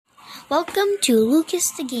Welcome to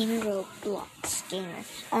Lucas the Gamer Roblox Gamer.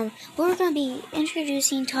 We're gonna be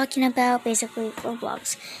talking about basically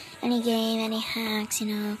Roblox. Any game, any hacks,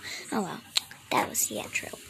 Oh well, that was the intro.